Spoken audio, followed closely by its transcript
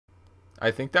I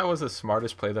think that was the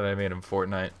smartest play that I made in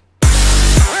Fortnite.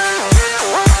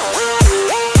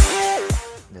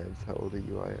 Nebs, how old are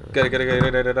you? Get it.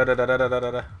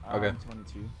 Okay. I'm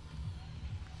 22.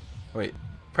 Wait,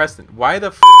 Preston, why the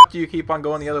f do you keep on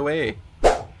going the other way?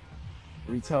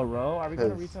 Retail row? Are we going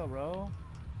to retail row?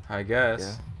 I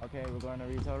guess. Yeah. Okay, we're going to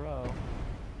retail row.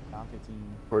 Now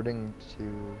 15. According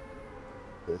to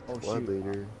the squad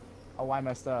leader. Oh, I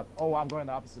messed up. Oh, I'm going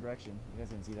the opposite direction. You guys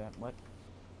didn't see that. What?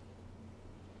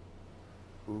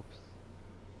 Oops.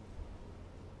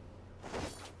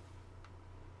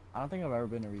 I don't think I've ever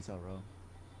been to retail row.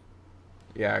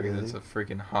 Yeah, because Really? it's a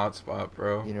freaking hot spot,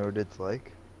 bro. You know what it's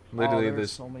like? Literally, there's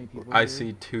this. so many people I here.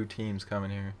 see 2 teams coming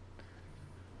here.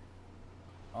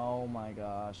 Oh my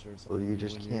gosh, there's so Well, many you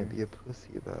people just can't here. be a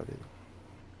pussy about it.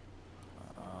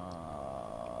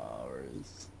 Where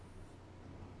is...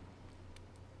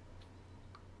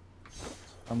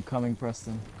 I'm coming,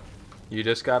 Preston. You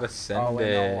just gotta send oh, wait,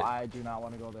 it. no, I do not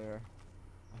want to go there.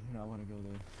 I do not want to go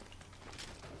there.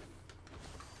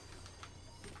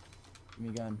 Give me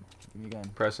a gun. Give me a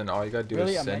gun. Preston, all you gotta do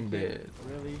Really, is a send med kit? it.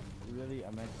 Really,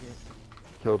 a med kit?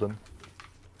 Killed him.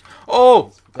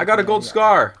 Oh! I got a gold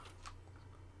scar!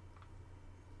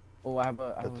 Oh, I have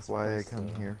a... That's why I come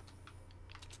here.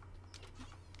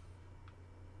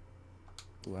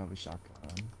 Ooh, I have a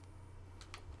shotgun.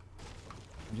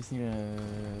 I just need a...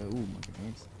 Ooh, my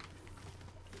grenades.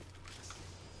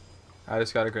 I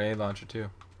just got a grenade launcher too.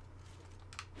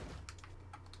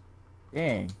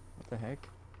 Dang. What the heck?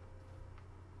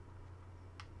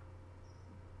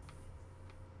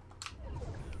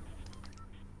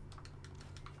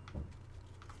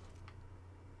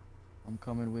 I'm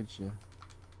coming with you.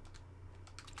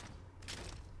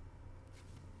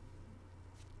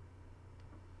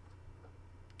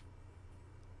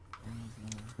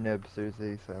 Nebs, there's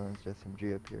a silenced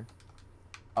SMG up here.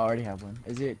 I already have one.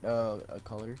 Is it a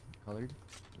colored?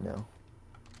 No,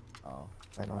 Oh.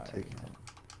 I don't alright, take it.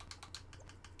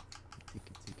 Take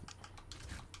it.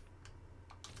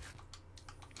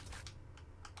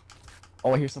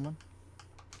 Oh, I hear someone.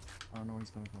 I don't know where he's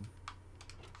coming from.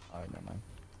 Alright, never mind.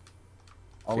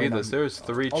 Oh, wait, no, Jesus, there's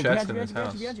 3 oh, chests behind in you, this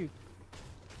house. behind you.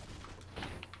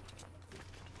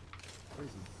 Where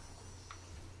is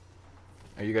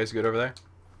he? Are you guys good over there?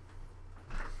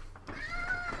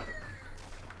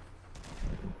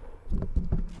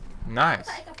 Nice.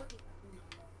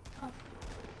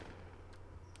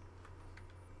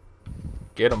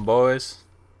 Get 'em, boys.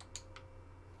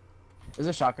 There's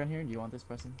a shotgun here. Do you want this,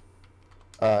 Preston?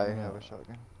 I have a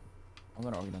shotgun. I'm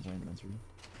gonna organize my inventory.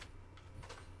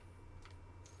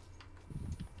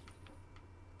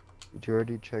 Did you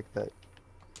already check that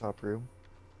top room?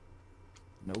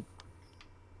 Nope.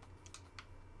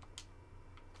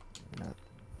 Nothing.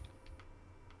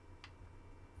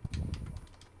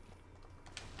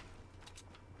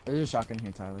 There's a shotgun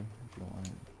here, Tyler. If you don't want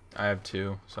it. I have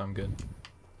 2, so I'm good.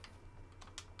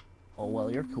 Oh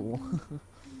well, you're cool.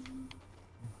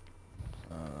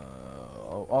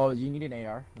 Oh, you need an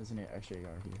AR. There's an extra AR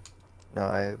here. No,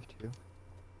 I have 2.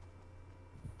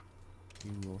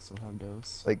 You also have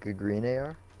those. Like a green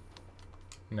AR?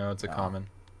 No, it's a No. common.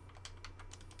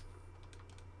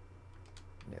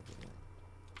 Never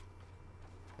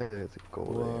mind. There's a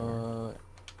gold AR. What?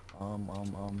 Yeah, I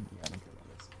don't care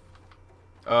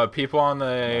about this. People on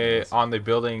the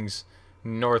buildings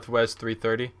northwest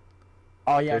 330.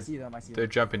 Oh yeah, I They're- see them. I see They're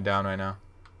them. jumping down right now.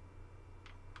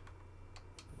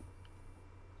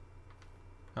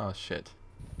 Oh shit.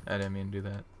 I didn't mean to do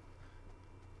that.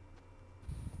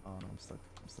 Oh no, I'm stuck.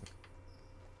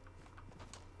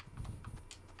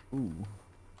 Ooh.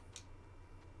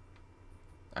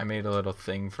 I made a little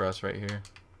thing for us right here.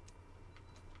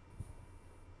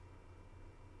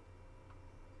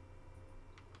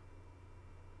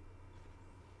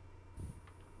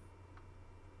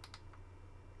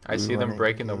 I see them running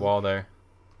breaking the gate. wall there.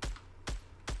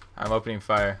 I'm opening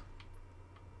fire.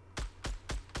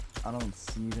 I don't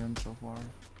see them so far.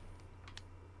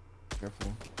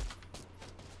 Careful.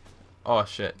 Oh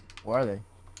shit. Where are they?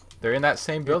 They're in that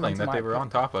same building come to that they my- were on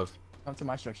top of. Come to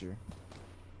my structure.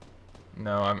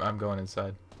 No, I'm going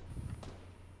inside.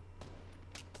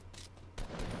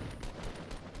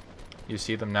 You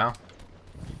see them now?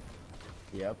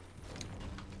 Yep.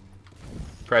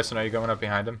 Preston, are you going up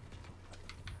behind him?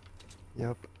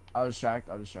 Yep. I'll distract.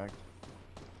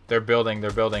 They're building.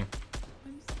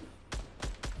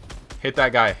 Hit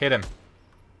that guy. Hit him.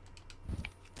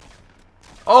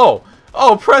 Oh!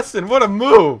 Oh, Preston, what a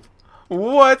move!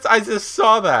 What? I just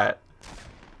saw that.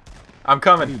 I'm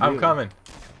coming. I'm coming.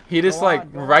 He just Go like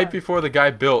on, go right on. before the guy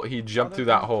built, he jumped through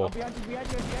that hole. Behind you.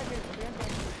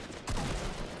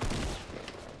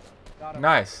 Got him.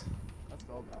 Nice. Let's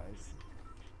go, guys.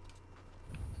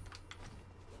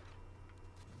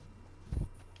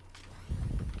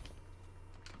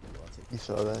 You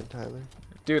saw that, Tyler?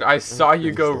 Dude, I saw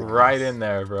you go 3 right seconds. in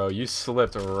there, bro. You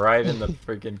slipped right in the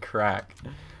freaking crack.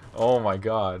 Oh my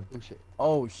god. Oh shit.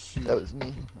 Oh shoot. That was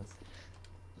me.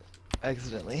 I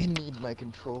accidentally need my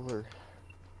controller.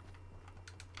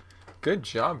 Good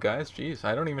job, guys. Jeez,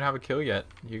 I don't even have a kill yet.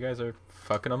 You guys are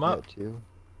fucking them up. Yeah, too.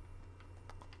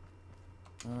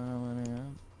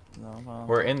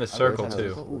 We're in the circle, Let's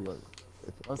too. Ooh, look.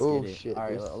 Let's Oh get it. shit,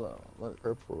 Alright, there's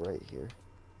purple right here.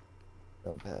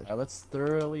 Jump pad. alright, let's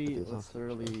thoroughly There's also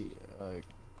loot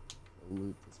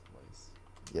this place.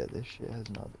 Yeah, this shit has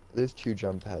not. There's 2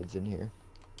 jump pads in here.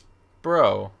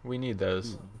 Bro, we need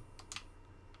those.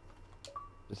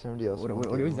 Does somebody else? What want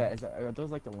is one? that? Are those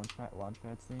like the launch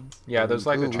pads things? Yeah, there's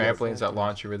like the Ooh, trampolines yes, that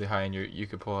launch you really high, and you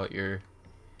could pull out your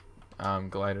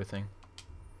glider thing.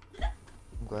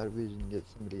 I'm glad we didn't get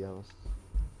somebody else.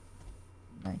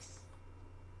 Nice.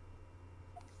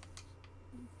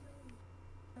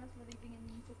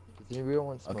 Does anybody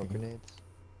want smoke Okay. grenades?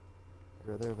 I'd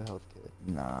rather have a health kit.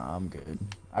 Nah, I'm good.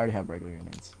 I already have regular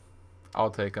grenades. I'll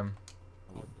take them.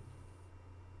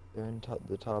 They're in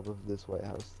the top of this white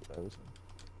house that I was in.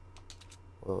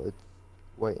 Well, it's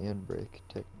white and brick,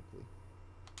 technically.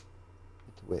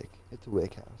 It's wick. It's a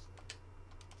wick house.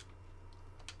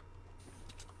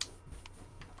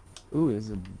 Ooh, there's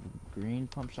a green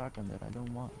pump shotgun that I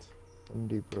don't want.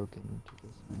 Somebody broke into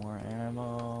this. More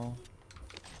ammo.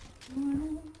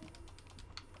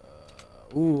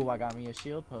 Ooh, I got me a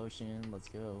shield potion. Let's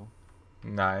go.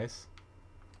 Nice.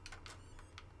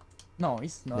 No,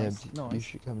 he's nice. Nibs, No, you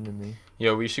should come to me.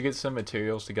 Yo, we should get some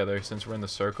materials together since we're in the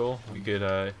circle. We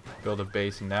could build a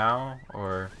base now,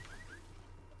 or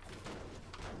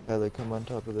Tyler, come on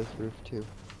top of this roof too.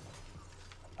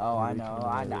 Oh, I we know. can,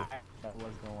 I know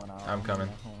what's going on. I'm coming.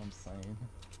 That's what I'm saying.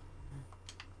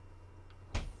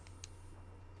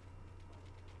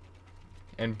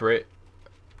 and Brit.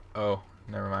 Oh,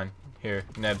 never mind. Here,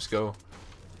 Nebs, go.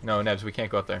 No, Nebs, we can't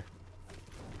go up there.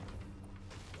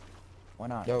 Why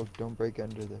not? No, don't break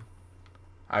under there.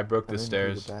 I broke I'm the in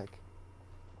stairs. the back.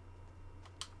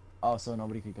 Oh, so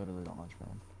nobody could go to the launch pad.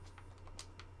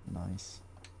 Nice.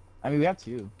 I mean, we have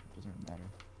 2. Doesn't matter.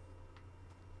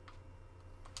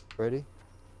 Ready?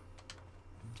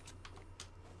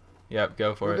 Yep,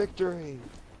 go for it. Victory!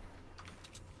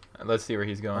 Let's see where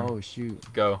he's going. Oh shoot.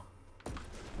 Go.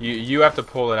 You have to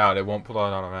pull it out. It won't pull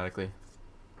out automatically.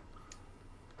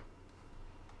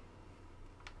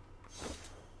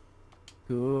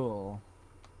 Cool.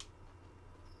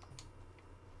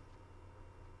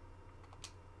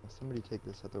 Somebody take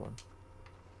this other one.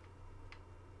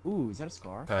 Ooh, is that a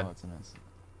scar? Pad. Oh, it's a nice.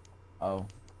 Oh.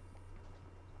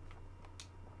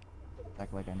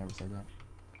 Act like I never said that.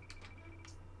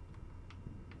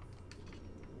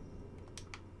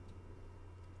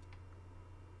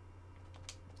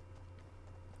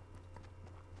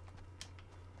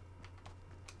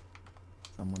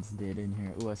 Someone's dead in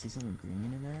here. Ooh, I see something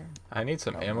green in there. I need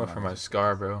some Oh, ammo no, for my it's-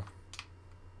 scar, bro.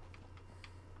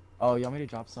 Oh, you want me to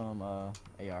drop some AR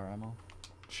ammo?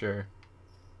 Sure.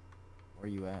 Where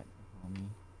you at, homie?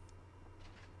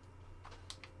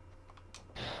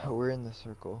 We're in the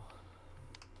circle.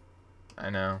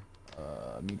 I know.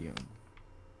 Medium.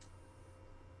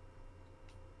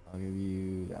 I'll give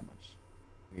you that much.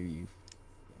 I'll give you.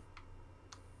 Yeah.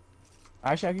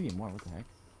 Actually, I'll give you more. What the heck?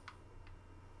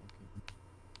 Okay.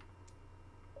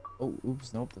 Oh,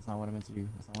 oops, nope. That's not what I meant to do.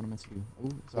 That's not what I meant to do.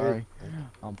 Ooh, sorry.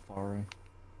 I'm sorry.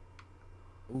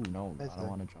 Ooh, no. That's I don't fine.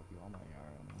 want to drop you all my AR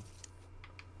ammo.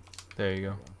 There you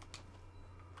go.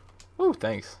 Okay. Ooh,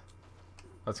 thanks.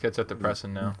 Let's get to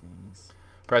Preston now. Things.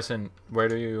 Preston, where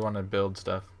do you want to build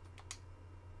stuff?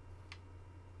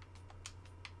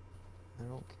 I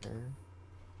don't care.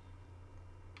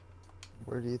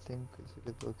 Where do you think is a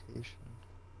good location?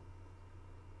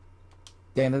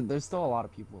 Damn, there's still a lot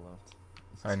of people left.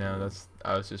 This I is know. weird.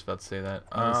 I was just about to say that.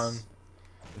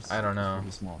 It's I don't know.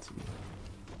 pretty small too.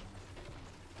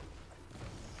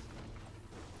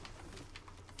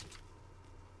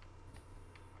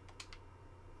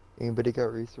 Anybody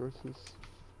got resources?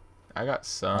 I got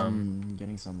some. I'm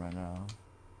getting some right now.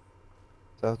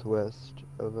 Southwest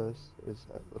of us is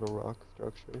that little rock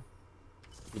structure.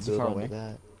 Is it Build far onto away?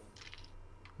 that.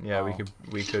 Yeah, Oh.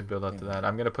 we could build up to Yeah. that.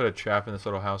 I'm gonna put a trap in this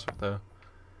little house though.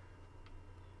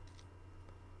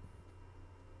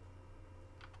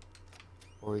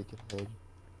 Or you could head.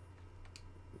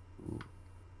 Ooh.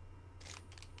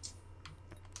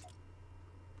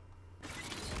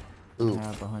 I Ooh.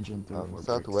 have 134 bricks.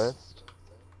 Southwest.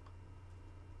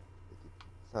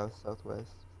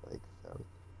 Southwest. like south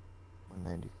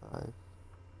 195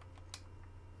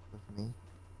 of me.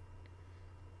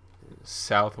 There's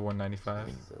South a 195.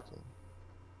 green building.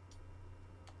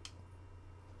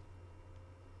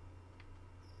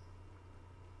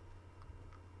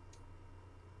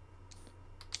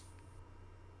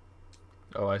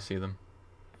 Oh, I see them.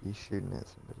 He's shooting at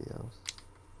somebody else.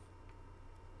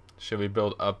 Should we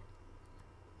build up?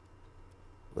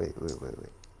 Wait.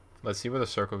 Let's see where the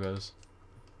circle goes.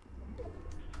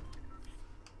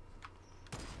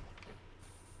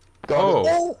 Got it.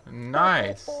 Oh,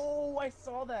 nice. Oh, I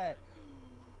saw that.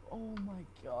 Oh my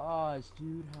gosh,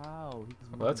 dude, how?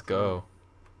 Let's go.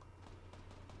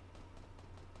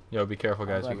 Yo, be careful,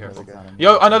 guys. Be glad careful. it's not him.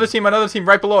 Yo, another team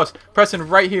right below us. Preston,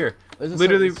 right here. There's a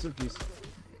Literally, surface.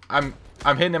 I'm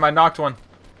hitting him. I knocked one.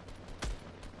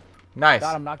 Nice.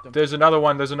 Got him, knocked him. There's another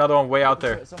one way out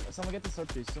there. Someone get the surf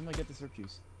juice. Someone get the surf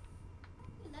juice.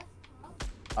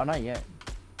 Oh, not yet.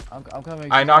 I'm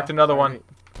coming. I knocked another one.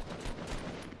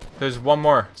 There's one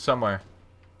more somewhere.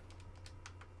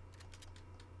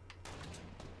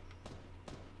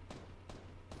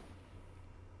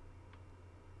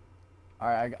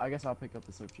 Alright, I guess I'll pick up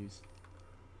the surf juice.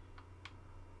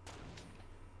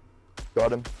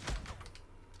 Got him.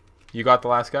 You got the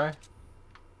last guy?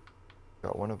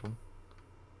 Got one of them.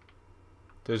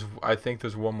 I think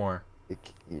there's one more. It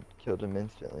killed him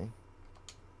instantly.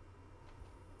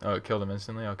 Oh, it killed him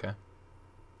instantly? Okay.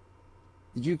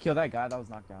 Did you kill that guy that was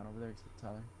knocked down over there,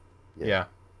 Tyler? Yeah.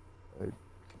 Uh,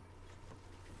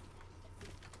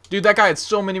 Dude, that guy had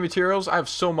so many materials. I have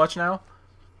so much now.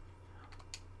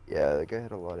 Yeah, that guy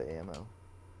had a lot of ammo.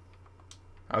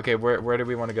 Okay, where do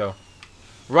we want to go?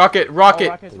 Rocket!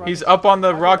 Rockets. He's up on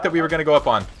the rock that we were going to go up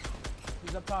on.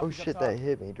 He's up top. Oh he's up shit, top. that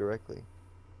hit me directly.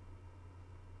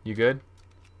 You good?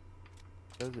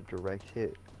 That was a direct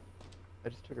hit. I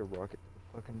just took a rocket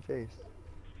to the fucking face.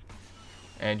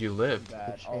 And you lived.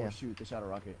 Bad. Good Oh chance. shoot, they shot a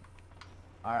rocket.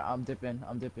 Alright, I'm dipping.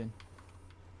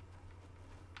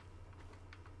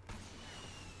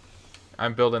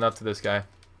 I'm building up to this guy.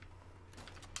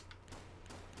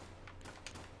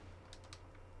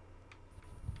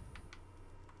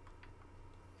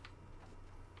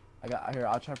 Here,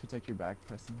 I'll try to protect your back,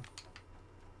 Preston.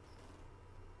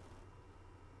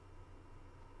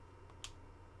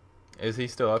 Is he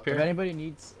still up If here? anybody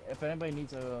needs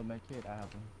a med kit, I have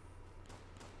them.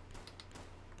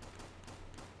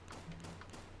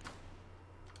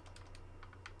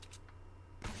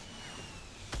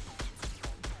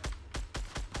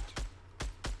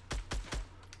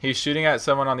 He's shooting at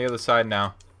someone on the other side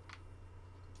now.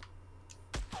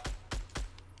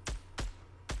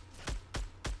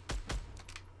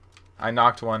 I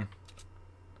knocked one.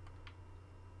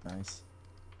 Nice.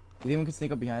 You think we can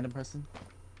sneak up behind him, Preston?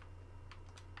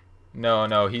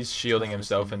 No, he's shielding Oh,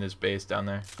 himself listen. in his base down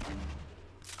there.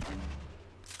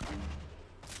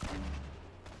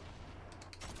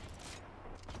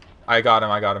 I got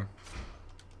him.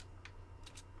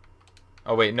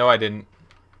 Oh wait, no I didn't.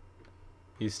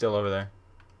 He's still over there.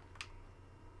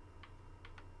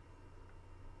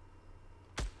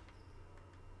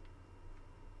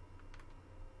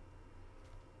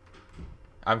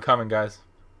 I'm coming, guys.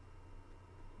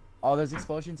 Oh, there's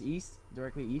explosions east,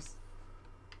 directly east.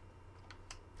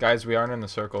 Guys, we aren't in the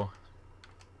circle.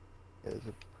 Yeah, there's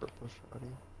a purple shotty.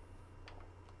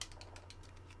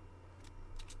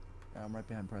 Yeah, I'm right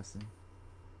behind Preston.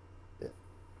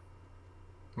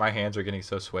 My hands are getting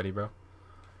so sweaty, bro.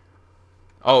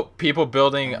 Oh, people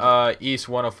building East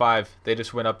 105. They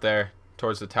just went up there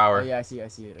towards the tower. Oh yeah, I see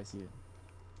it.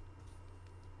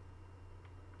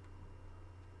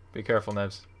 Be careful,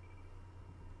 Nevs.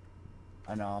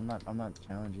 I know, I'm not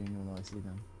challenging even though I see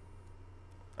them.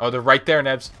 Oh, they're right there,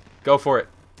 Nevs. Go for it.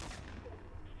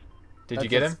 Did you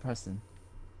get That's him? Preston.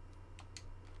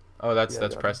 Oh, that's Yeah, I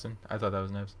got him. Preston. I thought that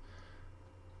was Nevs.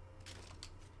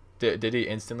 Did he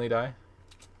instantly die?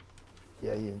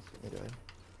 Yeah, he instantly died.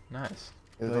 Nice.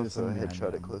 It was There's also a someone behind headshot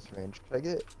at him. close range. Could I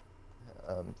get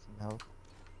some help?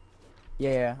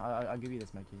 Yeah, I'll give you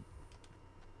this med kit.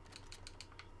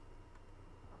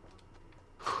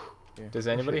 Here, Does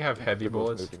anybody Shit, have heavy they're both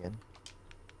bullets? moving in.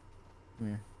 come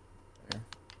here.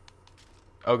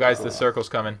 Oh, guys, Oh. the circle's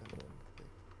coming.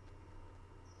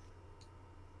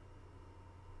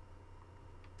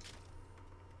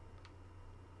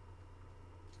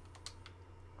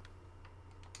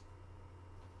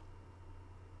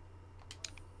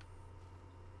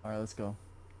 Alright, let's go.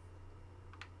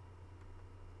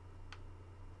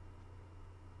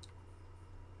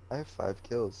 I have 5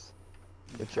 kills.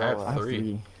 Which I have y'all I have Three.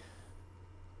 3.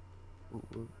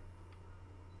 Ooh, ooh.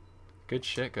 Good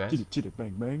shit, guys. Chitty chitty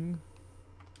bang bang.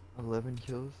 11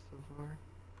 kills so far.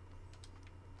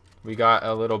 We got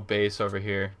a little base over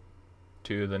here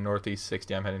to the northeast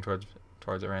 60. I'm heading towards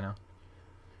it right now.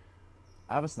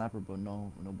 I have a sniper, but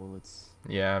no bullets.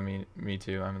 Yeah, me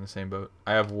too. I'm in the same boat.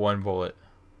 I have 1 bullet.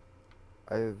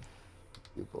 I have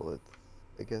 2 bullets.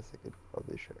 I guess I could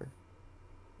probably share.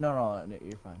 No,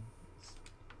 you're fine.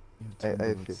 I have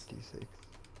bullets. 56.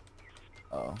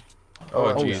 Oh,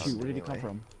 Oh jeez. shoot, where did he come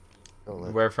from?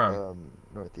 Where from?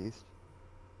 Northeast.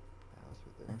 House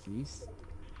right there. Northeast?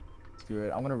 Screw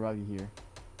it, I'm gonna rob you here.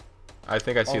 I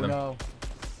think I see them. No.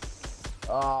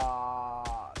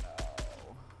 Ah,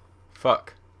 no.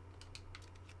 Fuck.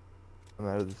 I'm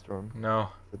out of the storm. No.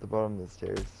 At the bottom of the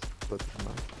stairs. Flip him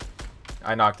up.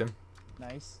 I knocked him.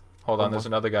 Nice. Hold on, there's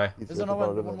another guy. He's There's at the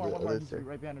another bottom one of more. the other He's stair.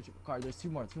 right behind the car. There's two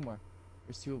more.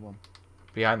 There's 2 of them.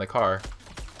 Behind the car.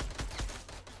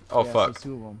 Oh, yes, fuck. There's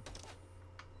 2 of them.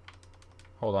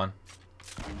 Hold on.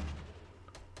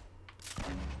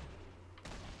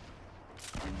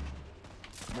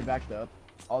 They're backed up.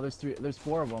 Oh, there's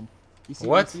 4 of them. You see,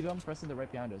 What? You see them? Preston, they're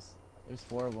right behind us. There's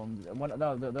 4 of them.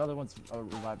 No, the other one's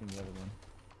reviving the other one.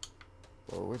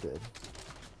 Oh, we're dead.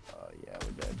 Yeah,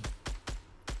 we're dead.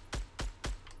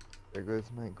 There goes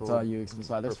my gold. It's all you,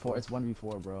 Xplicify. There's 4. Purple. It's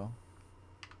 1v4, bro.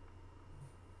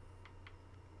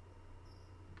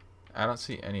 I don't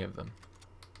see any of them.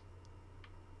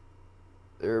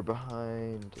 They're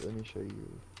behind. Let me show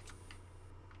you.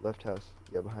 Left house.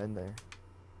 Yeah, behind there.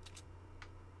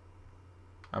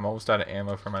 I'm almost out of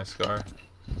ammo for my scar.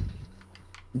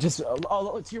 Just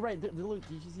oh, to your right. The loot.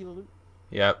 Did you see the loot?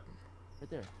 Yep. Right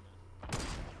there.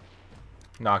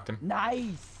 Knocked him.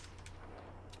 Nice.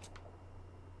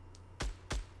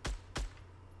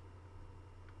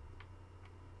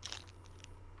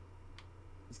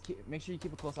 Make sure you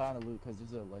keep a close eye on the loot because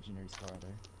there's a legendary scar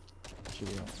there. Shoot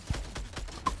it.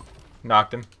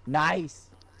 Knocked him. Nice.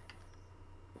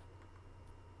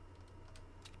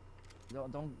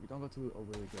 Don't go too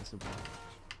overly aggressive, bro.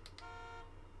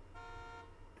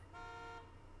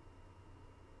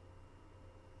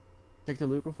 Check the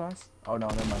loot real fast. Oh no,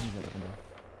 never mind. He's at the window.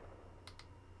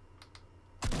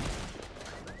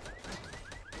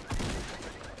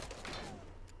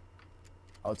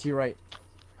 Oh, to your right.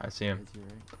 I see him. To your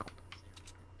right.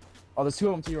 Oh, there's 2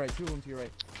 of them to your right. 2 of them to your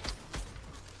right.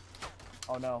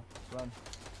 Oh no, run.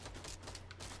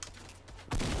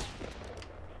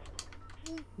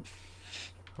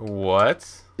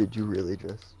 What? Did you really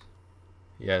just?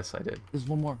 Yes, I did. There's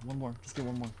one more. Just get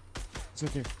one more. It's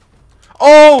right there.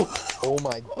 Oh! Oh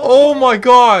my god. Oh my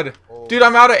god! Dude,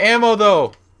 I'm out of ammo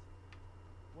though.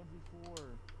 1v4.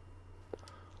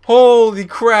 Holy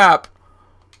crap!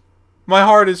 My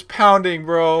heart is pounding,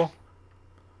 bro.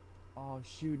 Oh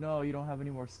shoot, no, you don't have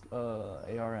any more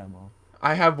AR ammo.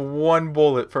 I have 1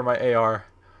 bullet for my AR.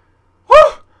 Woo!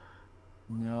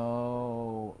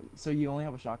 No. So you only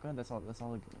have a shotgun? That's all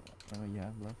you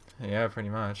have left? Yeah, pretty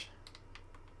much.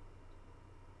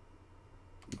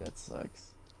 Dude, that sucks.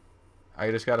 I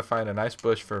just gotta find a nice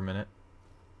bush for a minute.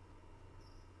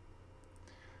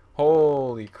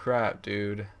 Holy crap,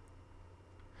 dude.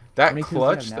 That How many kills do you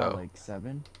clutch have now? though. Like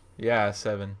 7? Yeah,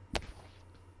 7.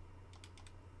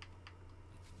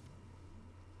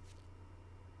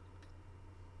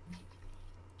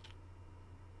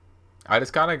 I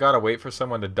just kind of gotta wait for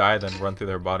someone to die, then run through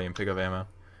their body and pick up ammo.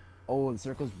 Oh, the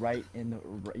circle's right in the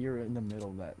you're in the middle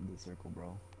of the circle,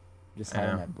 bro. Just hide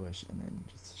in that bush and then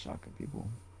just shotgun people.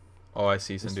 Oh, I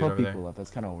see some There's dude 12 over people there. left.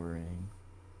 That's kind of overrating.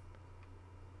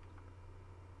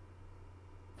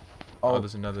 Oh,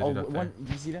 there's another dude up there.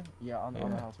 Do you see that? Yeah, on the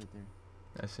house right there.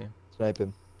 I see him. Snipe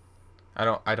him. I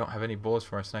don't have any bullets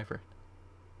for my sniper.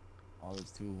 Oh,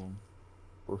 there's 2 of them.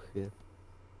 Oh shit.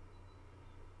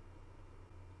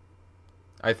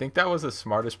 I think that was the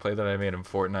smartest play that I made in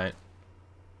Fortnite.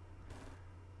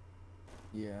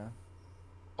 Yeah.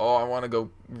 Oh, I want to go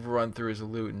run through his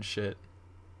loot and shit.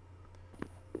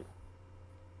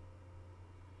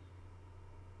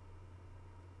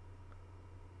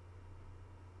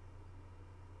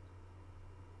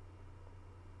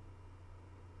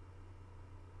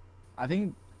 I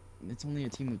think it's only a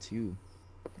team of 2.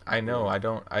 I know. I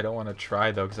don't want to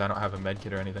try though because I don't have a med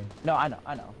kit or anything. No, I know.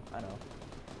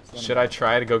 Should I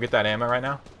try to go get that ammo right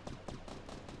now?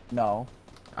 No.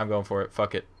 I'm going for it.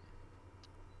 Fuck it.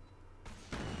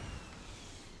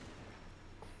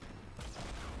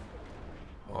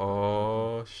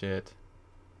 Oh shit.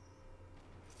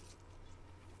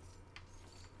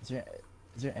 Is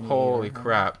there any Holy AR ammo?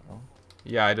 crap. Oh.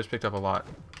 Yeah, I just picked up a lot.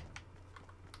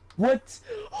 What?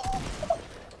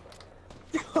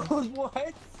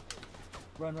 What?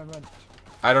 Run.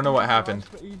 I don't know what happened.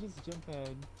 He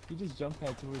just jump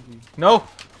pad towards you. No!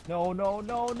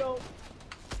 No.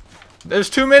 There's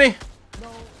too many. No.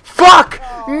 Fuck!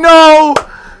 No!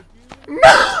 No!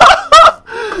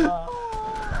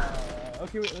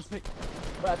 Okay, wait, let's make.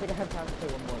 Wait, I think I have time to play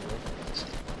one more, bro.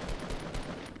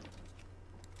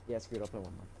 Yeah, screw it, I'll play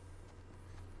one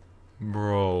more.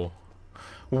 Bro.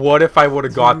 What if I would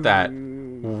have got that?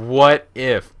 What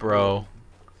if, bro?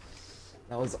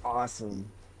 That was awesome.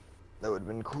 That would have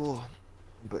been cool,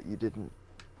 but you didn't.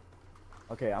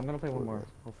 Okay, I'm gonna play one more.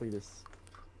 Hopefully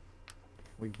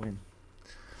we win.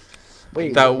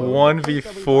 Wait, That wait,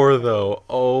 1v4 though.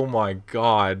 Oh my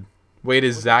god. Wait,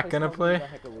 is Zach gonna play?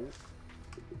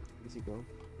 Does he go?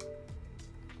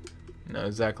 No,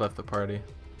 Zach left the party.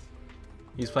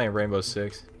 He's playing Rainbow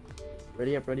Six.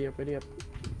 Ready up, ready up, ready up.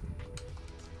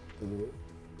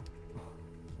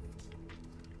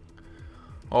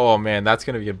 Oh man, that's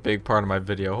gonna be a big part of my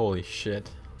video. Holy shit.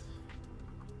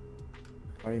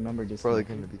 I remember just Probably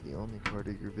gonna be the only part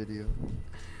of your video.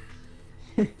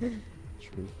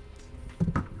 True.